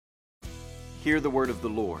hear the word of the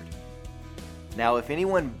Lord. Now if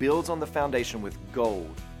anyone builds on the foundation with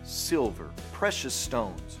gold, silver, precious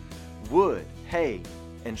stones, wood, hay,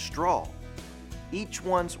 and straw, each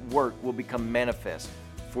one's work will become manifest,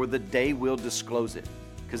 for the day will disclose it,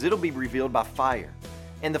 because it'll be revealed by fire.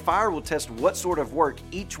 And the fire will test what sort of work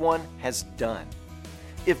each one has done.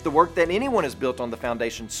 If the work that anyone has built on the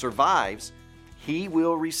foundation survives, he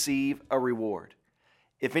will receive a reward.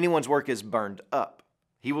 If anyone's work is burned up,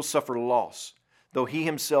 he will suffer loss, though he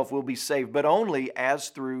himself will be saved, but only as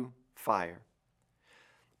through fire.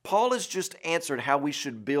 Paul has just answered how we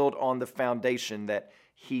should build on the foundation that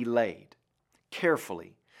he laid,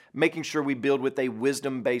 carefully, making sure we build with a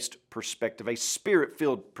wisdom-based perspective, a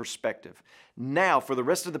spirit-filled perspective. Now, for the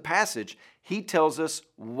rest of the passage, he tells us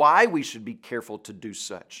why we should be careful to do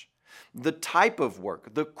such. The type of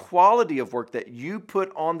work, the quality of work that you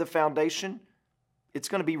put on the foundation, it's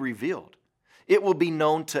going to be revealed. It will be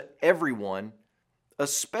known to everyone,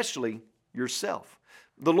 especially yourself.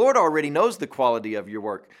 The Lord already knows the quality of your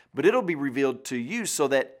work, but it'll be revealed to you so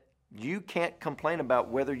that you can't complain about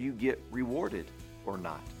whether you get rewarded or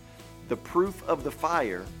not. The proof of the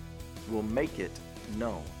fire will make it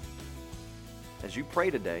known. As you pray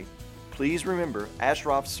today, please remember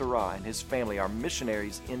Ashraf Sarah and his family are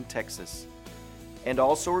missionaries in Texas. And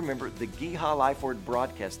also remember the Giha Life Word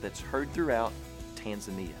broadcast that's heard throughout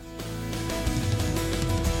Tanzania.